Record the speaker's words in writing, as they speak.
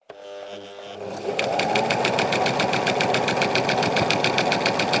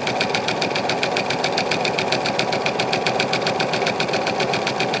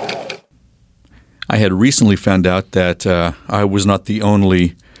had recently found out that I was not the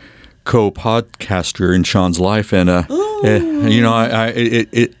only co-podcaster in Sean's life, and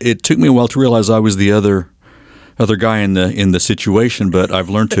it took me a while to realize I was the other guy in the situation. But I've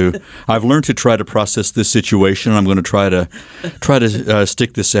learned to try to process this situation. I'm going to try to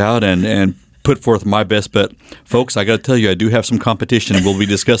stick this out and put forth my best. But folks, I got to tell you, I do have some competition. We'll be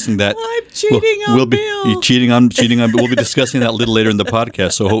discussing that. I'm cheating on Bill. You're cheating on. We'll be discussing that a little later in the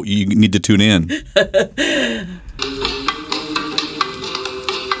podcast. So you need to tune in.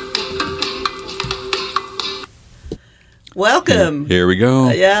 Welcome. Here we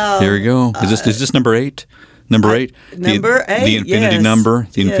go. Yeah. Here we go. Is this number 8? Number 8? Number 8. The infinity yes. number.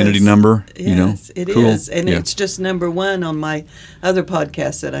 The yes. infinity number. Yes, it cool. is. And it's just number 1 on my other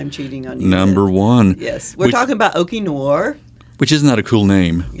podcast that I'm cheating on you. Number with. 1. Yes. We're talking about Okie Noir. Which isn't that a cool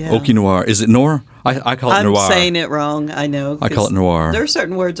name? Yeah. Okie Noir. Is it Noir? I call it Noir. I'm saying it wrong. I know. I call it Noir. There are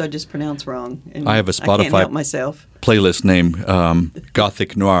certain words I just pronounce wrong. And I have a Spotify I can't help myself. playlist named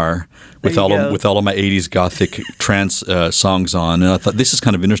Gothic Noir with all of my 80s Gothic trance songs on. And I thought this is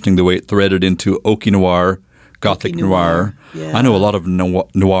kind of interesting the way it threaded into Okie Noir, Gothic Noir. Yeah. I know a lot of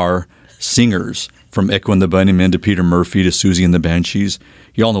noir singers, from Echo and the Bunnymen to Peter Murphy to Susie and the Banshees.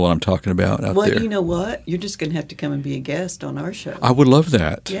 You all know what I'm talking about out there. Well, you know what? You're just going to have to come and be a guest on our show. I would love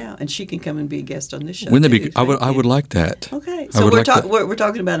that. Yeah, and she can come and be a guest on this show. Wouldn't that too. be? I would like that. Okay, so we're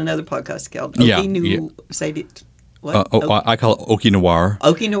talking about another podcast called Okie Say it. What? I call it Okie Noir.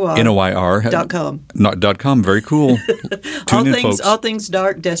 Okie Noir. NOIR. .com. .com. Very cool. Tune in, folks. All things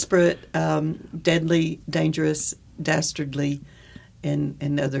dark, desperate, deadly, dangerous, dastardly,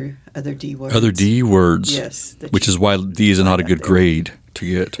 and other D words. Other D words. Yes. Which is why D is not a good grade to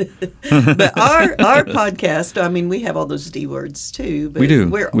get. But our podcast, I mean, we have all those D words too. But we do.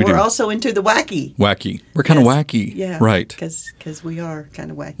 We're also into the wacky. Wacky. We're kind of wacky. Yeah. Right. Because we are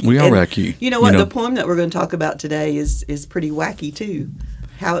kind of wacky. We are wacky. You know what? The poem that we're going to talk about today is pretty wacky too.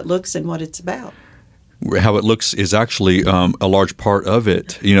 How it looks and what it's about. How it looks is actually a large part of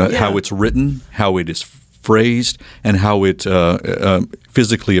it. How it's written, how it is phrased, and how it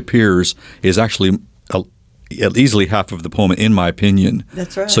physically appears is actually easily half of the poem, in my opinion.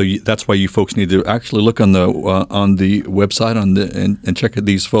 That's right. So that's why you folks need to actually look on the website and check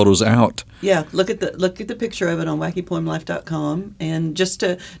these photos out. Yeah, look at the picture of it on wackypoemlife.com. And just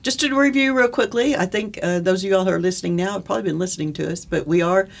to review real quickly, I think those of you all who are listening now have probably been listening to us, but we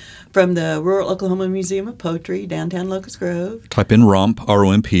are from the Rural Oklahoma Museum of Poetry, downtown Locust Grove. Type in ROMP,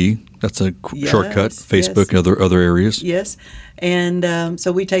 ROMP. That's a shortcut. Facebook, yes. other areas. Yes. And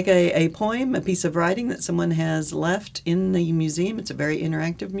so we take a poem, a piece of writing that someone has left in the museum. It's a very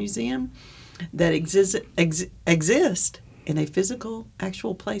interactive museum that exists in a physical,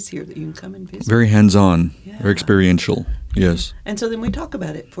 actual place here that you can come and visit. Very hands-on, Yeah. very experiential, yes. And so then we talk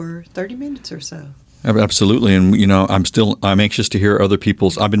about it for 30 minutes or so. Absolutely, and I'm anxious to hear other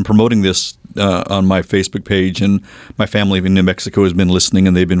people's. I've been promoting this on my Facebook page, and my family in New Mexico has been listening,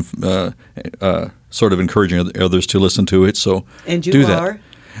 and they've been sort of encouraging others to listen to it. So and you do are.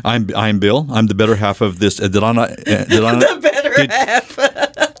 That. I'm Bill. I'm the better half of this. Did I not? The better half.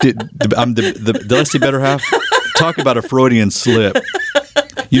 Did I say better half? Talk about a Freudian slip.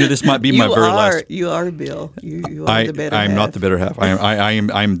 This might be my very last. You are Bill. You are the better half. I'm not the better half.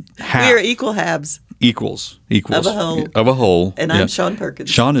 I'm half. We are equal halves. Equals of a whole. Of a whole. And I'm Sean Perkins.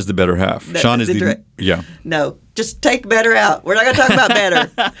 Sean is the better half. Sean is the yeah. No, just take better out. We're not going to talk about better.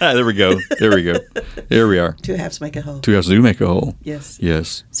 There we go. There we are. Two halves make a whole. Two halves do make a whole. Yes.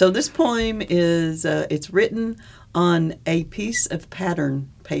 Yes. So this poem is it's written on a piece of pattern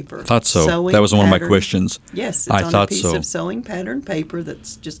paper. I thought so. Sewing that was one of my pattern. questions. Yes, it's I on thought a piece so. of sewing pattern paper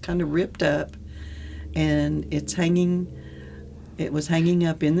that's just kind of ripped up, and it's hanging. It was hanging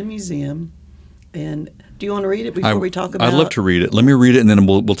up in the museum. And do you want to read it before we talk about it? I'd love to read it. Let me read it, and then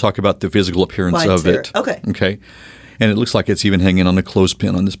we'll talk about the physical appearance of it. Okay. Okay. And it looks like it's even hanging on a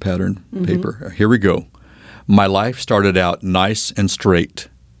clothespin on this pattern paper. Here we go. My life started out nice and straight,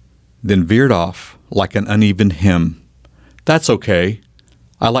 then veered off like an uneven hem. That's okay.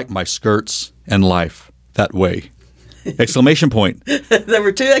 I like my skirts and life that way. Exclamation point. There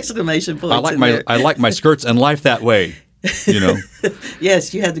were 2 exclamation points. I like my skirts and life that way.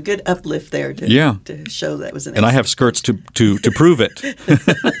 Yes, you had the good uplift there to show that was an. And I have skirts to prove it.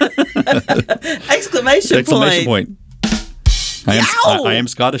 Exclamation point. I am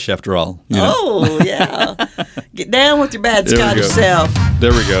Scottish after all. Oh yeah, get down with your bad Scottish self.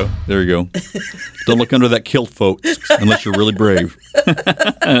 There we go. Don't look under that kilt, folks, unless you're really brave.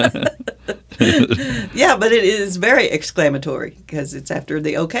 Yeah, but it is very exclamatory because it's after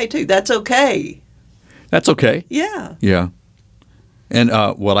the okay too. That's okay. That's okay. Yeah. Yeah. And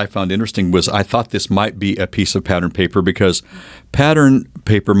what I found interesting was I thought this might be a piece of pattern paper because pattern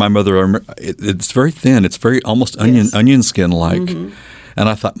paper, my mother, it's very thin. It's very almost onion skin like. Mm-hmm. And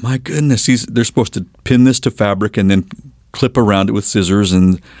I thought, my goodness, they're supposed to pin this to fabric and then clip around it with scissors.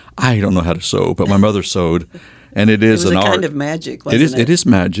 And I don't know how to sew, but my mother sewed. And it is an art. It was a kind of magic, wasn't it? It is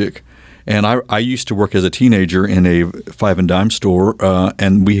magic. And I used to work as a teenager in a five and dime store,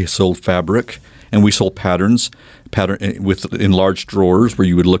 and we sold fabric and we sold patterns with enlarged drawers where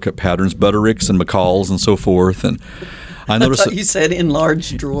you would look at patterns, Buttericks and McCall's and so forth. And I noticed thought you said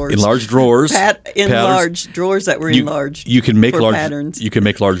enlarged drawers. Enlarged drawers. Enlarged drawers that were enlarged. You can make large patterns. You can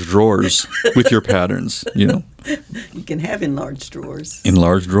make large drawers with your patterns. You know. You can have enlarged drawers.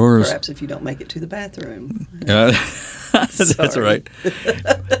 Enlarged drawers. Perhaps if you don't make it to the bathroom. That's right.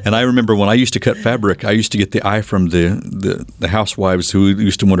 And I remember when I used to cut fabric, I used to get the eye from the housewives who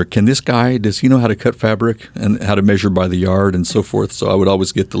used to wonder, does he know how to cut fabric and how to measure by the yard and so forth? So I would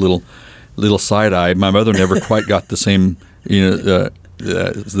always get the little side eye. My mother never quite got the same, the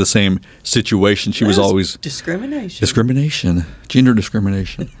same situation. She was always discrimination, gender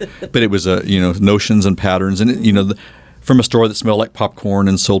discrimination. But it was notions and patterns, and from a store that smelled like popcorn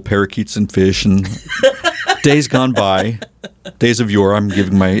and sold parakeets and fish and days gone by, days of yore. I'm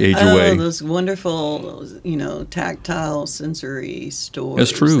giving my age away. Those wonderful, tactile, sensory stores.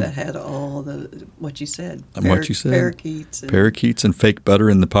 That's true. That had all what you said. Parakeets and fake butter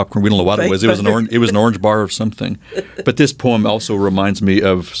in the popcorn. We don't know what it was. It was an orange bar or something. But this poem also reminds me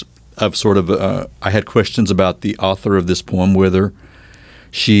of sort of. I had questions about the author of this poem, whether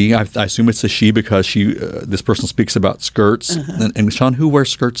she. I assume it's a she because this person speaks about skirts. Uh-huh. And Sean, who wears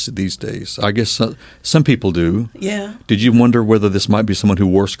skirts these days? I guess some people do. Yeah. Did you wonder whether this might be someone who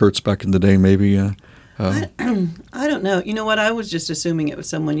wore skirts back in the day? Maybe. I don't know. You know what? I was just assuming it was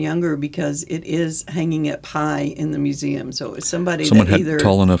someone younger because it is hanging up high in the museum. So it was someone that either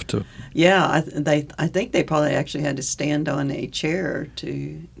tall enough to. Yeah, I think they probably actually had to stand on a chair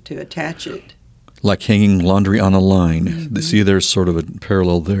to attach it. Like hanging laundry on a line. Mm-hmm. See, there's sort of a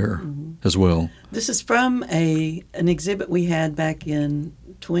parallel there as well. This is from an exhibit we had back in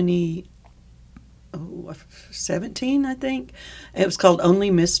 2017, I think. It was called Only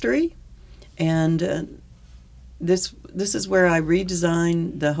Mystery. And this is where I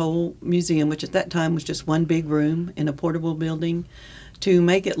redesigned the whole museum, which at that time was just one big room in a portable building, to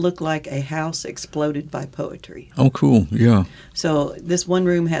make it look like a house exploded by poetry. Oh, cool. Yeah. So this one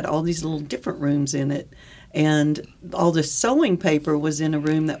room had all these little different rooms in it, and all the sewing paper was in a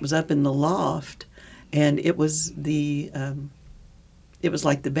room that was up in the loft, and it was it was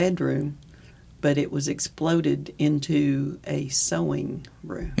like the bedroom, but it was exploded into a sewing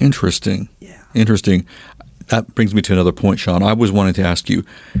room. Interesting. Yeah. Interesting. That brings me to another point, Sean. I was wanting to ask you,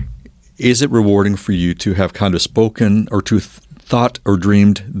 is it rewarding for you to have kind of spoken or to thought or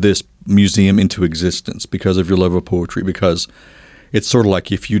dreamed this museum into existence because of your love of poetry? Because it's sort of like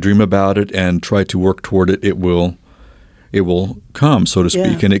if you dream about it and try to work toward it, it will come, so to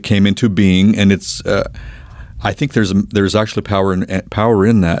speak. Yeah. And it came into being, and it's. I think there's actually power in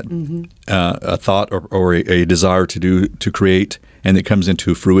that, mm-hmm. A thought or a desire to create, and it comes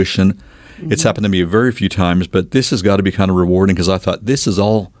into fruition. Mm-hmm. It's happened to me very few times, but this has got to be kind of rewarding because I thought this is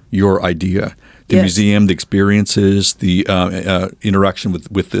all your idea. The museum, the experiences, the interaction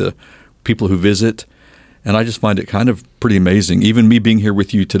with the people who visit. And I just find it kind of pretty amazing. Even me being here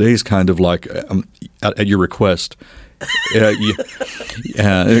with you today is kind of like at your request. Totally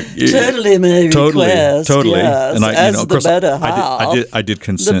my request. Totally. Yes, and as the better half. I did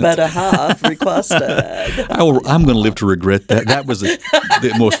consent. The better half requested. I'm going to live to regret that. That was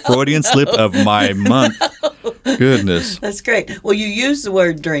the most Freudian slip of my month. Goodness. That's great. Well, you used the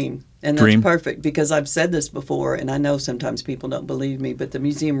word dream. And that's perfect because I've said this before, and I know sometimes people don't believe me, but the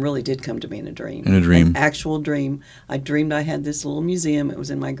museum really did come to me in a dream. An actual dream. I dreamed I had this little museum. It was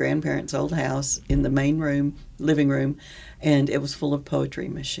in my grandparents' old house in the main room, living room, and it was full of poetry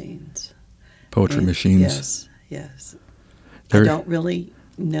machines. Machines? Yes. I don't really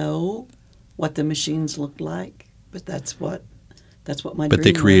know what the machines looked like, but that's what my dream was. But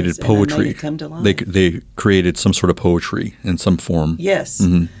they created poetry. And I made it come to life. They created some sort of poetry in some form. Yes.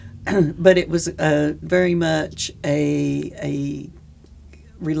 Mm-hmm. But it was very much a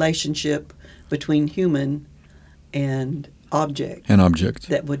relationship between human and object.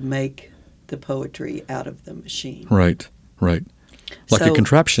 That would make the poetry out of the machine. Right. Like a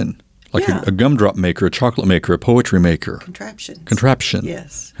contraption. Like a gumdrop maker, a chocolate maker, a poetry maker. Contraption.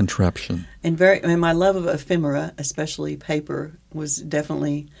 Yes. Contraption. And my love of ephemera, especially paper, was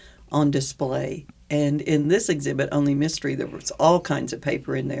definitely on display. And in this exhibit, Only Mystery, there was all kinds of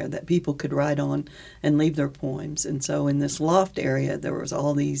paper in there that people could write on and leave their poems. And so in this loft area, there was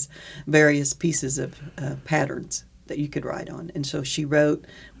all these various pieces of patterns that you could write on. And so she wrote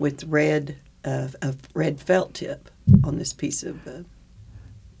with red felt tip on this piece of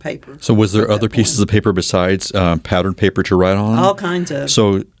paper. So was there other pieces of paper besides pattern paper to write on? All kinds of.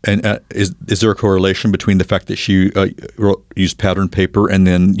 So, and is there a correlation between the fact that she used pattern paper and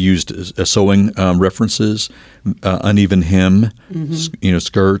then used sewing references, uneven hem,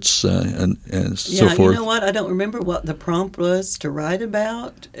 skirts, and so forth? You know what? I don't remember what the prompt was to write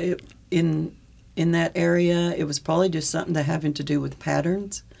about in that area. It was probably just something that having to do with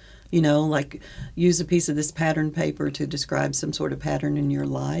patterns. Like use a piece of this pattern paper to describe some sort of pattern in your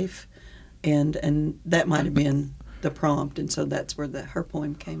life, and that might have been the prompt, and so that's where her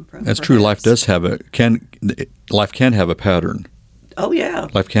poem came from. That's true. Life does have life can have a pattern. Oh yeah,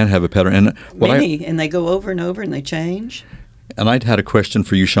 life can have a pattern, and and they go over and over and they change. And I'd had a question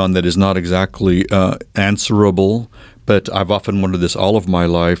for you, Sean, that is not exactly answerable, but I've often wondered this all of my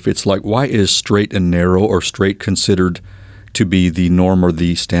life. It's like, why is straight and narrow or straight considered to be the norm or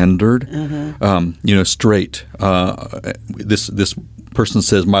the standard? Straight. This person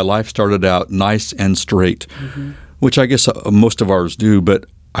says, my life started out nice and straight, which I guess most of ours do, but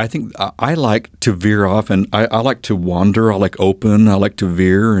I think I like to veer off, and I like to wander. I like open. I like to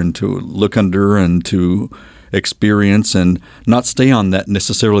veer and to look under and to experience and not stay on that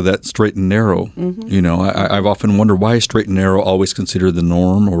necessarily that straight and narrow. I've often wondered, why is straight and narrow always considered the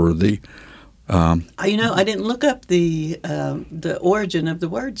norm or the I didn't look up the origin of the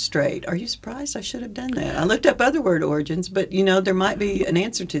word straight. Are you surprised? I should have done that. I looked up other word origins, but there might be an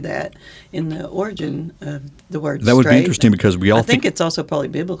answer to that in the origin of the word straight. That would be interesting because we all I think it's also probably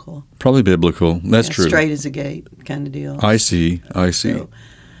biblical. Probably biblical. That's true. Straight as a gate kind of deal. I see. So,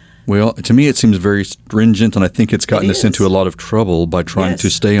 well, to me it seems very stringent, and I think it's gotten us into a lot of trouble by trying to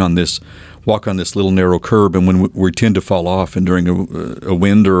stay on this, walk on this little narrow curb, and when we tend to fall off and during a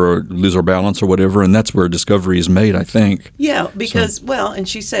wind or lose our balance or whatever, and that's where discovery is made, I think. Yeah, because, and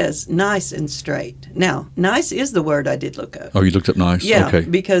she says nice and straight. Now, nice is the word I did look up. Oh, you looked up nice? Yeah, okay.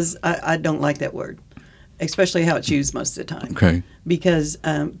 Because I don't like that word, especially how it's used most of the time. Okay. Because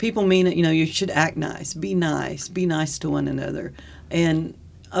people mean it, you should act nice, be nice to one another. And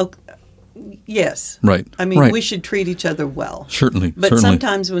yes. Right. I mean, we should treat each other well. Certainly. But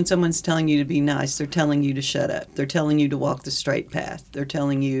sometimes when someone's telling you to be nice, they're telling you to shut up. They're telling you to walk the straight path. They're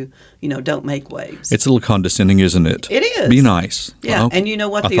telling you, don't make waves. It's a little condescending, isn't it? It is. Be nice. Yeah. And you know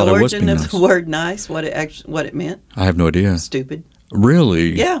what the origin of the word nice, what it meant? I have no idea. Stupid.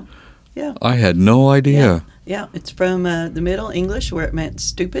 Really? Yeah. Yeah. I had no idea. Yeah. It's from the Middle English where it meant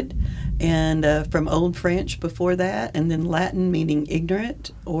stupid, and from Old French before that, and then Latin meaning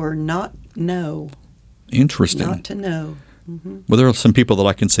ignorant or not know. Interesting. Not to know. Mm-hmm. Well, there are some people that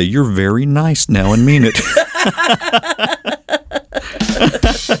I can say, you're very nice now and mean it.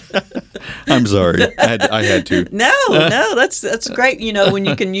 I'm sorry. I had to. No, that's great. When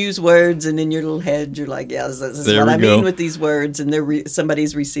you can use words and in your little head, you're like, yeah, this is what I mean with these words, and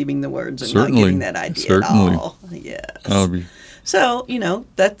somebody's receiving the words and not getting that idea at all. Yes. So,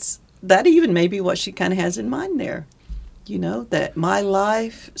 that even may be what she kind of has in mind there. That my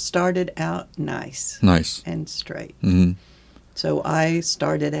life started out nice and straight. Mm-hmm. So I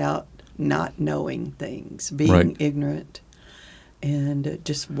started out not knowing things, being ignorant, and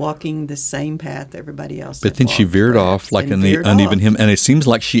just walking the same path everybody else. But then she veered off like an uneven hem, and it seems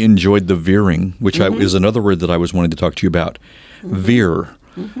like she enjoyed the veering, which is another word that I was wanting to talk to you about. Mm-hmm. Veer.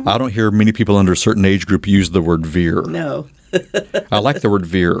 Mm-hmm. I don't hear many people under a certain age group use the word veer. No. I like the word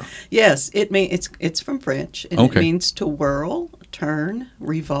veer. Yes, it's from French, and it means to whirl, turn,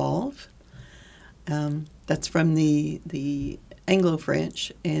 revolve. That's from the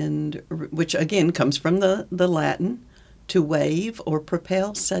Anglo-French, and which again comes from the Latin, to wave or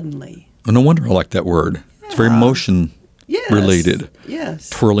propel suddenly. No wonder I like that word. Yeah. It's very motion related. Yes.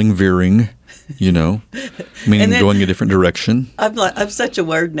 Twirling, veering, meaning going a different direction. I'm such a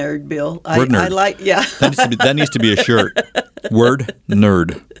word nerd, Bill. Word nerd. I like, That needs to be a shirt. Word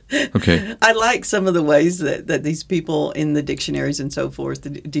nerd. Okay. I like some of the ways that these people in the dictionaries and so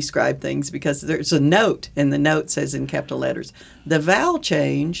forth describe things, because there's a note, and the note says in capital letters, the vowel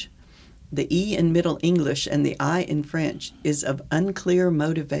change, the E in Middle English and the I in French, is of unclear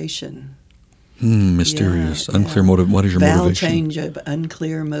motivation. Mysterious. Unclear motive. What is your vowel motivation? Vowel change of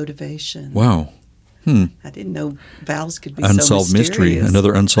unclear motivation. Wow. I didn't know vowels could be Unsolved so mystery. mysterious.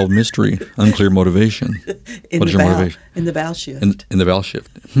 Another unsolved mystery. Unclear motivation. in What the is your vowel, motivation? in the vowel shift. In the vowel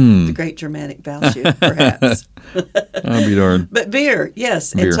shift. The great Germanic vowel shift, perhaps. I'll be darned. But Veer,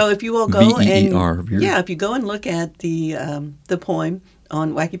 yes. Veer. And so if you will go V-E-E-R, and Veer. if you go and look at the poem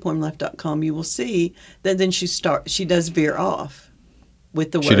on wackypoemlife.com, you will see that then she does veer off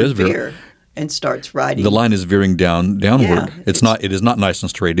with the She word does veer. veer and starts writing. The line is veering downward. Yeah, It is not nice and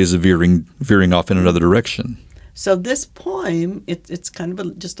straight. It is veering off in another direction. So this poem, it's kind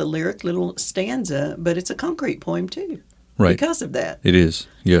of just a lyric little stanza, but it's a concrete poem too. Right. Because of that. It is.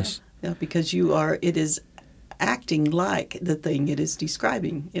 Yes. Yeah, because it is acting like the thing it is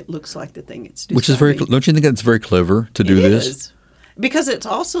describing. It looks like the thing it's describing. Which is don't you think that's very clever to do It this? is. Because it's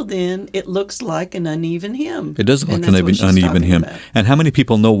also then, it looks like an uneven hymn. It does look And like that's what she's uneven talking hymn. about. And how many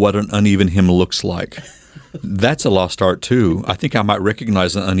people know what an uneven hymn looks like? That's a lost art too. I think I might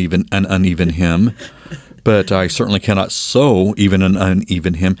recognize an uneven hymn, but I certainly cannot sew even an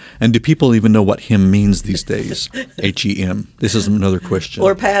uneven hymn. And do people even know what hymn means these days? H-E-M. This is another question.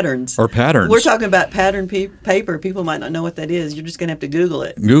 Or patterns. Or patterns. We're talking about pattern paper. People might not know what that is. You're just going to have to Google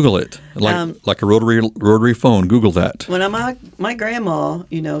it. Google it. Like a rotary phone. Google that. When my grandma,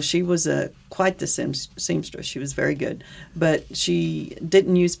 she was quite the seamstress. She was very good, but she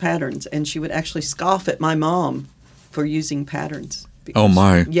didn't use patterns, and she would actually scoff at my mom for using patterns. Because, Oh,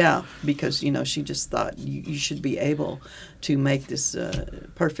 my. Yeah, because she just thought you should be able to make this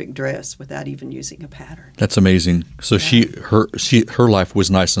perfect dress without even using a pattern. That's amazing. So her life was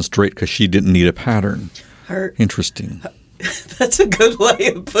nice and straight because she didn't need a pattern. Interesting. That's a good way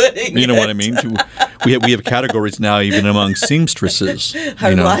of putting it. You know what I mean? We have categories now even among seamstresses.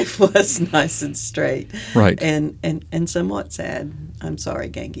 Her life was nice and straight. Right. And somewhat sad. I'm sorry,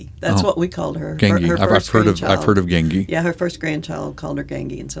 Gangi. That's what we called her. Gangi. Her I've heard of Gangi. Yeah, her first grandchild called her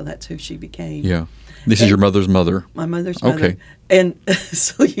Gangi, and so that's who she became. Yeah. This is your mother's mother. My mother's mother. Okay. And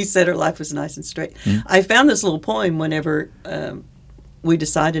so you said her life was nice and straight. I found this little poem whenever we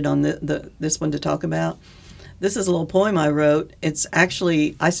decided on this one to talk about. This is a little poem I wrote. It's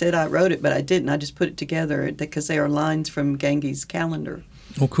actually, I said I wrote it, but I didn't. I just put it together because they are lines from Gangi's calendar.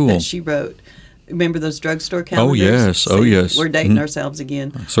 Oh, cool. That she wrote. Remember those drugstore calendars? yes. Oh, yes. We're dating ourselves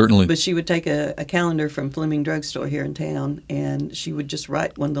again. Certainly. But she would take a calendar from Fleming Drugstore here in town, and she would just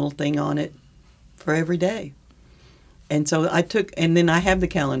write one little thing on it for every day. And so and then I have the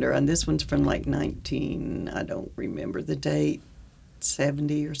calendar, and this one's from like I don't remember the date,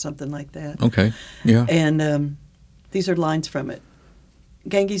 70 or something like that. Okay. Yeah. And these are lines from it.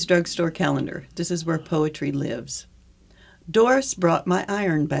 Gangi's Drugstore Calendar. This is where poetry lives. Doris brought my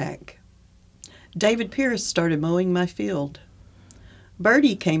iron back. David Pierce started mowing my field.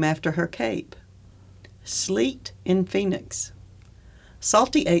 Bertie came after her cape. Sleet in Phoenix.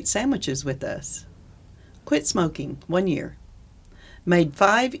 Salty ate sandwiches with us. Quit smoking 1 year. Made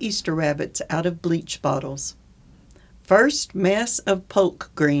 5 Easter rabbits out of bleach bottles. First mess of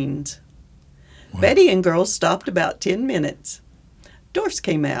poke greens. Wow. Betty and girls stopped about 10 minutes. Doris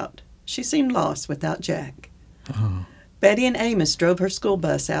came out. She seemed lost without Jack. Oh. Betty and Amos drove her school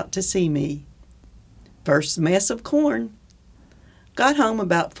bus out to see me. First mess of corn. Got home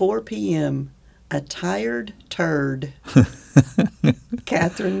about 4 p.m. A tired turd.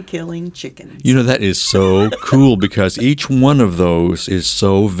 Catherine killing chickens. You know, that is so cool because each one of those is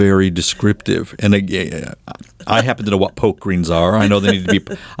so very descriptive. And I happen to know what poke greens are. I know they need to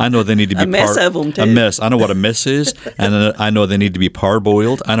be. A mess of them, too. A mess. I know what a mess is, and I know they need to be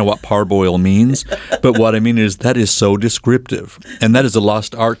parboiled. I know what parboil means. But what I mean is that is so descriptive, and that is a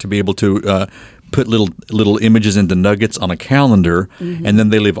lost art to be able to put little images into nuggets on a calendar, and then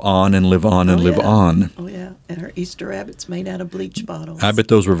they live on and live on and live on. Oh, yeah. And her Easter rabbits made out of bleach bottles. I bet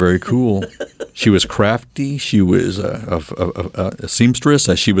those were very cool. She was crafty. She was a seamstress.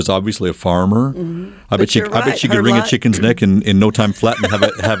 She was obviously a farmer. Mm-hmm. I bet she could wring a chicken's neck in no time flat and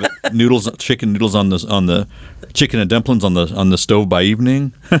have it chicken noodles on the chicken and dumplings on the stove by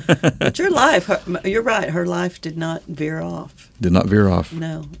evening. But you're right. Her life did not veer off. Did not veer off.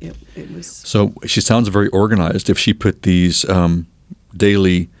 No, it was. So she sounds very organized. If she put these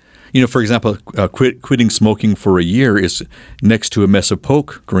daily, for example, quitting smoking for a year is next to a mess of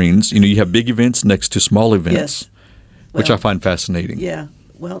poke greens. You have big events next to small events, Yes. which I find fascinating. Yeah.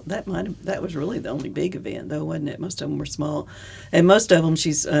 Well, that was really the only big event, though, wasn't it? Most of them were small, and most of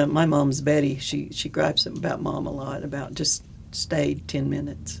them. My mom's Betty. She gripes about Mom a lot about just stayed 10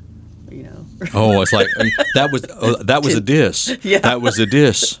 minutes. Oh, it's like that was a diss. Yeah. That was a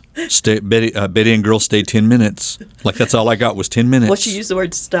diss. Betty and girls stayed 10 minutes. Like that's all I got was 10 minutes. Well, she used the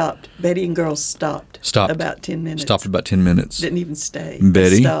word stopped. Betty and girls stopped. Stopped. About 10 minutes. Stopped about 10 minutes. Didn't even stay.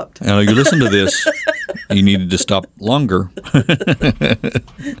 Betty, Stopped. I know you listen to this. You needed to stop longer.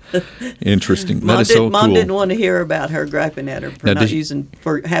 Interesting. That is so cool. Mom didn't want to hear about her griping at her for Now,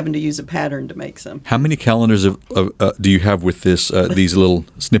 for having to use a pattern to make some. How many calendars do you have with these little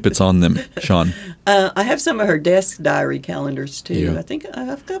snippets on them, Sean? I have some of her desk diary calendars too. Yeah. I think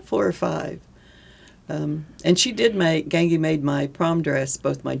I've got 4 or 5. And she did Gangi made my prom dress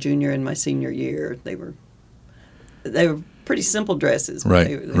both my junior and my senior year. They were pretty simple dresses, but Right,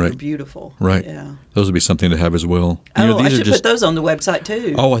 they right. were beautiful. Right. Yeah. Those would be something to have as well. I should put those on the website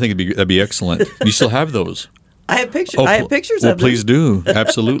too. Oh, I think that'd be excellent. You still have those? I have pictures. Oh, I have pictures well, of them. please do.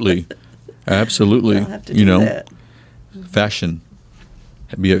 Absolutely, absolutely. I'll have to do that. Fashion.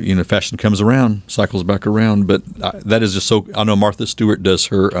 Fashion comes around, cycles back around. But that is just so. I know Martha Stewart does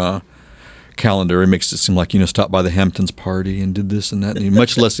her calendar. It makes it seem like stopped by the Hamptons party and did this and that.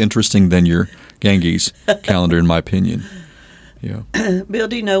 Much less interesting than your Gangi's calendar, in my opinion. Yeah. Bill,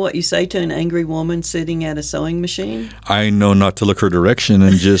 do you know what you say to an angry woman sitting at a sewing machine? I know not to look her direction,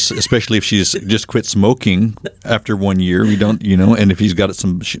 and just especially if she's just quit smoking after 1 year. We don't, and if he's got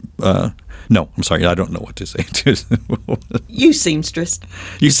some. No, I'm sorry, I don't know what to say. You seamstress.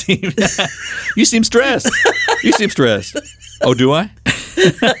 You seem stressed. You seem stressed. Oh, do I?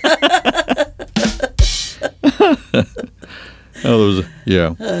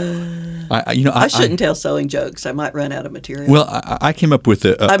 Yeah. I shouldn't tell sewing jokes. I might run out of material. Well, I came up with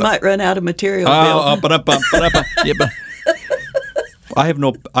I might run out of material. Bill. Yeah,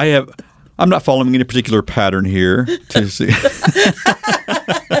 but I'm not following any particular pattern here to see.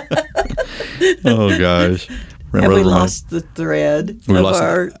 Oh gosh. Have we lost the thread of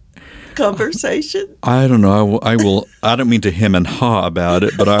our conversation? I don't know. I will. I don't mean to hem and haw about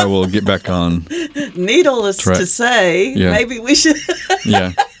it, but I will get back on. Needless to say, maybe we should.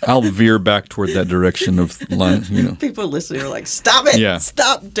 Yeah, I'll veer back toward that direction of line. People listening are like, "Stop it! Yeah.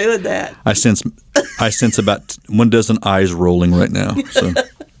 Stop doing that." I sense about 12 eyes rolling right now. So.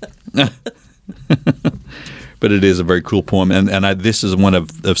 But it is a very cool poem, and this is one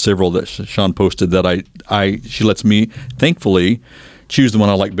of several that Sean posted that she lets me, thankfully, choose the one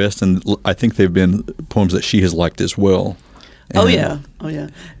I like best, and I think they've been poems that she has liked as well. Oh yeah.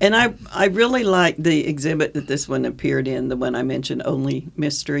 And I really like the exhibit that this one appeared in, the one I mentioned, Only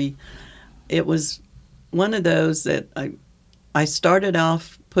Mystery. It was one of those that I started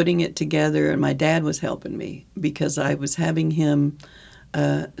off putting it together, and my dad was helping me because I was having him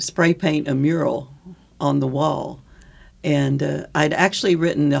spray paint a mural on the wall, and I'd actually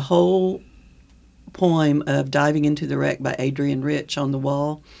written the whole poem of Diving into the Wreck by Adrian Rich on the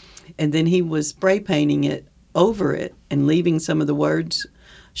wall, and then he was spray painting it over it and leaving some of the words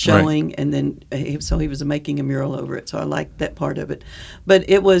showing, right. And then so he was making a mural over it, so I liked that part of it. But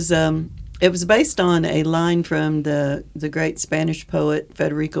it was based on a line from the great Spanish poet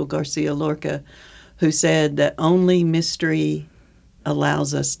Federico Garcia Lorca, who said that only mystery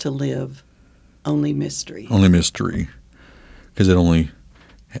allows us to live. Only mystery. Only mystery. Because it only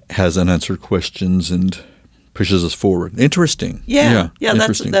has unanswered questions and pushes us forward. Interesting. Yeah.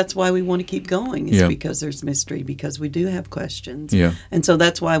 Interesting. That's why we want to keep going. Because there's mystery, because we do have questions. Yeah. And so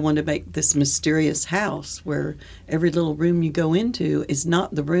that's why I wanted to make this mysterious house where every little room you go into is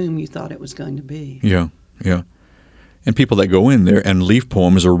not the room you thought it was going to be. Yeah. And people that go in there and leave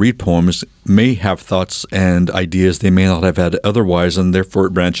poems or read poems may have thoughts and ideas they may not have had otherwise, and therefore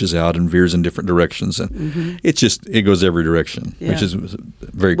it branches out and veers in different directions. And it goes every direction, which is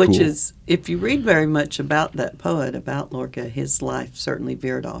very cool. Which is, if you read very much about that poet, about Lorca, his life certainly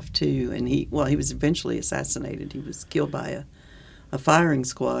veered off too. And he was eventually assassinated. He was killed by a firing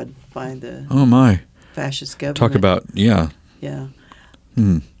squad by the fascist government. Talk about, yeah.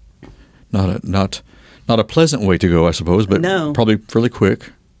 Not a pleasant way to go, I suppose, but probably fairly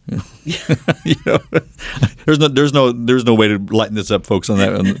quick. There's no way to lighten this up, folks. On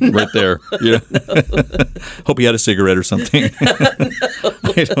that one, right there. Hope he had a cigarette or something.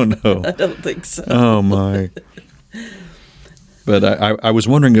 I don't know. I don't think so. Oh my! But I was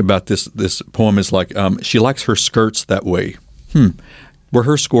wondering about this poem. Is like she likes her skirts that way. Were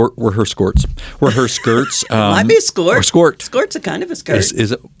her skirts? Might be a skort. Or skort. Skort's a kind of a skirt.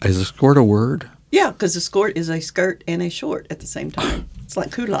 Is a skort a word? Yeah, because a skort is a skirt and a short at the same time. It's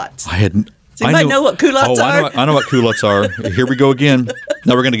like culottes. So you might know what culottes are. I know what culottes are. Here we go again.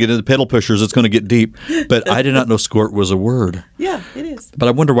 Now we're going to get into pedal pushers. It's going to get deep. But I did not know skort was a word. Yeah, it is. But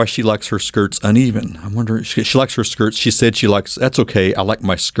I wonder why she likes her skirts uneven. I wonder, she likes her skirts. She said that's okay. I like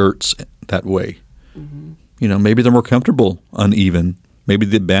my skirts that way. Mm-hmm. Maybe they're more comfortable uneven. Maybe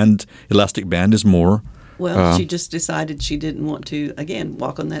the elastic band is more Well, she just decided she didn't want to, again,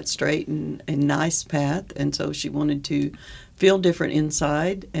 walk on that straight and nice path. And so she wanted to feel different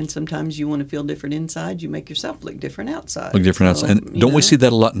inside. And sometimes you want to feel different inside. You make yourself look different outside. Look different outside. And don't we see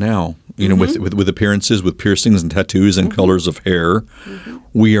that a lot now? You know, with appearances, with piercings and tattoos and colors of hair.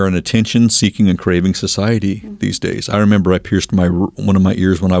 We are an attention-seeking and craving society these days. I remember I pierced one of my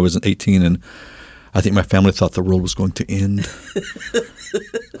ears when I was 18, and I think my family thought the world was going to end.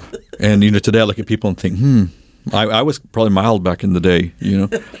 And, you know, today I look at people and think, I was probably mild back in the day, you know.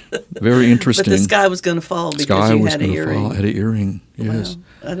 Very interesting. But the sky was going to fall because you had an earring. I had an earring, yes.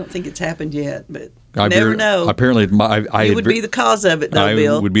 Well, I don't think it's happened yet, but I never know. Apparently, you would be the cause of it, though,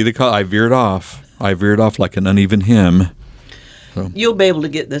 Bill. I would be the cause. I veered off. I veered off like an uneven hymn. So. You'll be able to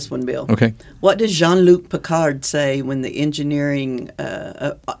get this one, Bill. Okay. What does Jean-Luc Picard say when the engineering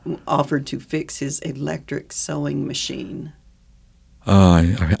offered to fix his electric sewing machine?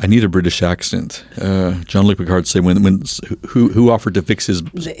 I need a British accent. Jean-Luc Picard say who offered to fix his...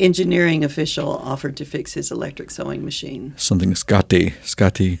 The engineering official offered to fix his electric sewing machine. Something Scotty.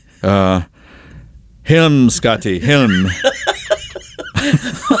 Him, Scotty, him.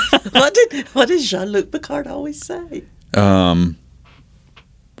 What did Jean-Luc Picard always say?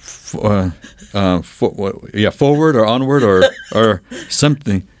 Forward or onward or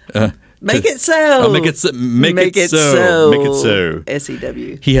something. Make it so. Make it so. Make it so.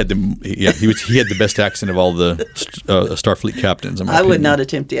 SEW. He had he had the best accent of all the Starfleet captains. I would not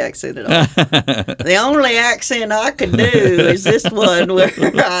attempt the accent at all. The only accent I can do is this one where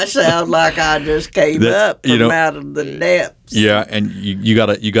I sound like I just came up from out of the depths. Yeah, and you got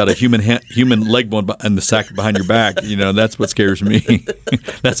a human leg bone in the sack behind your back. You know, that's what scares me.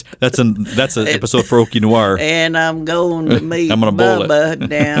 that's an episode for Okie Noir. And I'm going to meet Bubba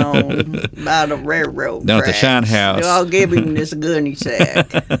down by the railroad down at the Shine House. So I'll give him this gunny sack.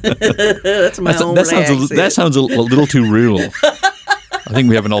 That's my only accent. That sounds a little too real. I think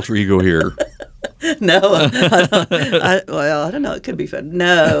we have an alter ego here. No, I don't know. It could be fun.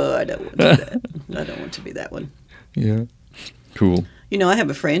 No, I don't want to do that. I don't want to be that one. Yeah. Cool. You know, I have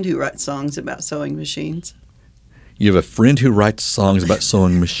a friend who writes songs about sewing machines. You have a friend who writes songs about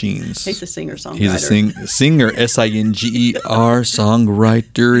sewing machines. He's a singer-songwriter. He's a singer, S-I-N-G-E-R,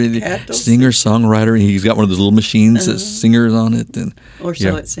 songwriter, singer-songwriter. He's got one of those little machines that singers on it. Or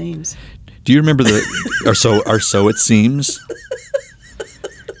so it seems. Do you remember or so it seems?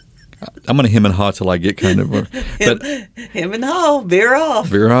 I'm going to hem and haw till I get kind of... Hem and haw, veer off.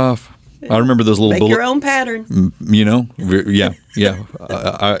 Veer off. I remember those little Make your own pattern. You know, veer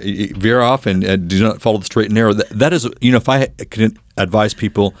off and do not follow the straight and narrow. That is, you know, if I can advise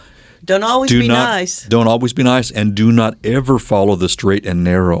people, don't always be nice. Don't always be nice, and do not ever follow the straight and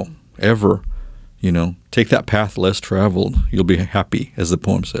narrow. Ever, you know, take that path less traveled. You'll be happy, as the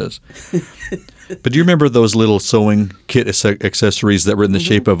poem says. But do you remember those little sewing kit accessories that were in the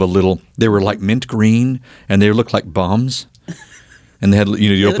shape of they were like mint green, and they looked like bombs? And they had, you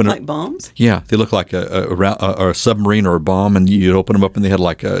know, you open them like bombs. Yeah, they look like a submarine or a bomb, and you'd open them up, and they had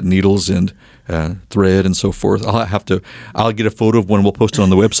like needles and thread and so forth. I'll get a photo of one. We'll post it on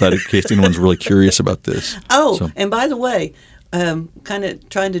the website in case anyone's really curious about this. And by the way, kind of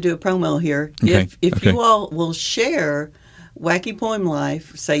trying to do a promo here. Okay. If you all will share Wacky Poem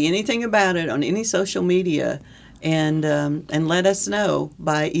Life, say anything about it on any social media. And let us know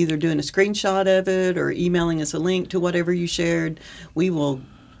by either doing a screenshot of it or emailing us a link to whatever you shared. We will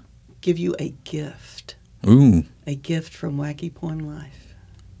give you a gift. Ooh. A gift from Wacky Poem Life.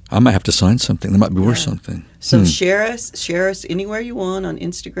 I might have to sign something. That might be worth something. So share us anywhere you want on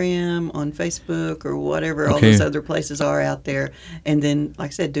Instagram, on Facebook, or whatever all those other places are out there. And then, like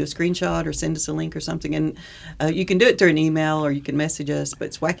I said, do a screenshot or send us a link or something. And you can do it through an email or you can message us. But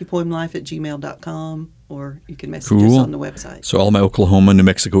it's wackypoemlife@gmail.com. Or you can message us on the website. So all my Oklahoma, New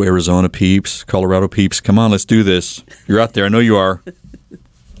Mexico, Arizona peeps, Colorado peeps, come on, let's do this. You're out there. I know you are.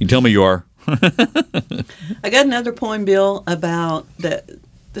 You tell me you are. I got another poem, Bill, about that.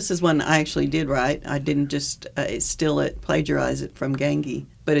 This is one I actually did write. I didn't just steal it, plagiarize it from Gangi,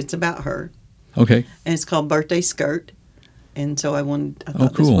 but it's about her. Okay. And it's called Birthday Skirt. And so I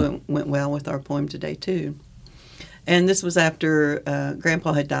thought this went well with our poem today, too. And this was after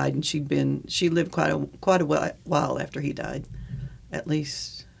Grandpa had died, and she lived quite a while after he died, at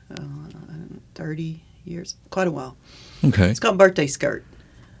least 30 years, quite a while. Okay. It's called Birthday Skirt.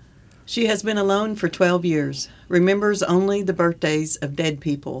 She has been alone for 12 years, remembers only the birthdays of dead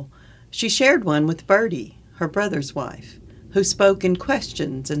people. She shared one with Bertie, her brother's wife, who spoke in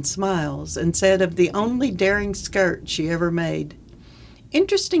questions and smiles and said of the only daring skirt she ever made,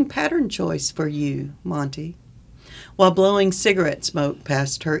 "Interesting pattern choice for you, Monty," while blowing cigarette smoke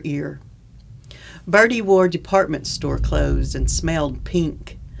past her ear. Bertie wore department store clothes and smelled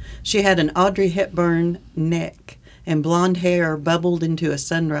pink. She had an Audrey Hepburn neck, and blonde hair bubbled into a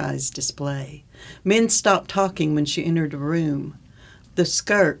sunrise display. Men stopped talking when she entered a room. The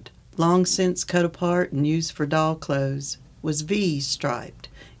skirt, long since cut apart and used for doll clothes, was V-striped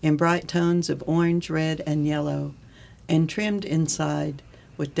in bright tones of orange, red, and yellow, and trimmed inside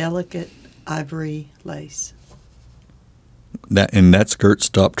with delicate ivory lace. That skirt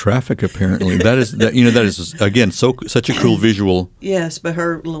stopped traffic. Apparently, that is again such a cool visual. Yes, but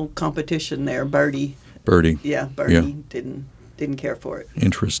her little competition there, Bertie. Bertie. Yeah, Bertie didn't care for it.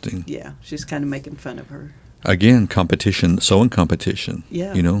 Interesting. Yeah, she's kind of making fun of her. Again, competition, sewing competition.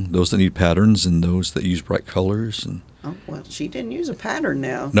 Yeah. Those that need patterns and those that use bright colors and. Oh, well, she didn't use a pattern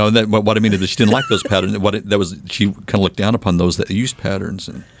now. No, what I mean is that she didn't like those patterns. She kind of looked down upon those that used patterns.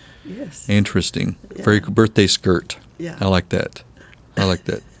 And yes. Interesting. Yeah. Very cool birthday skirt. Yeah. I like that.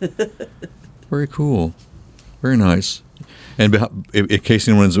 Very cool. Very nice. And in case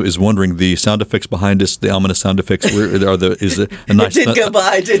anyone is wondering, the sound effects behind us, the ominous sound effects, is a nice. It did go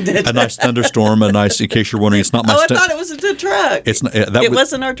by, didn't it? A nice thunderstorm. In case you're wondering, it's not my. I thought it was the truck. It's not. It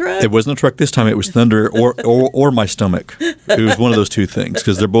wasn't our truck. It wasn't a truck this time. It was thunder or my stomach. It was one of those two things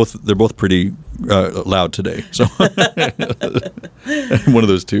because they're both pretty loud today. So one of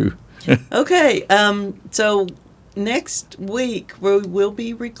those two. Okay. So. Next week we will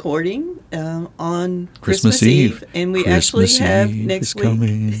be recording on Christmas Eve, and we actually have next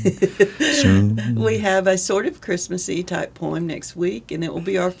week. Soon. We have a sort of Christmassy type poem next week, and it will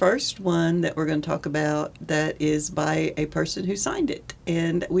be our first one that we're going to talk about that is by a person who signed it,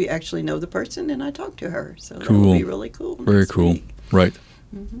 and we actually know the person, and I talked to her, so that will be really cool. Very cool, week. Right?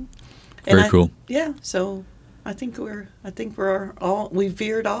 Mm-hmm. Very cool. Yeah, so. I think we're all we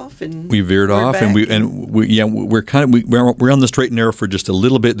veered off and we're on the straight and narrow for just a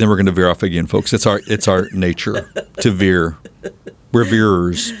little bit, then we're going to veer off again, folks. It's our nature to veer. We're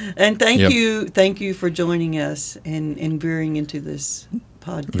veerers. And thank you for joining us and veering into this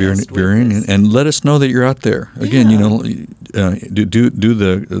podcast. Veering and let us know that you're out there. Again, do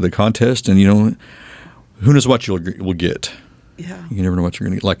the contest, and who knows what you'll get. Yeah. You never know what you're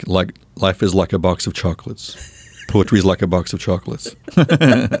going to get. Like life is like a box of chocolates. Poetry is like a box of chocolates.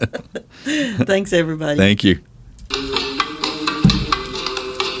 Thanks, everybody. Thank you.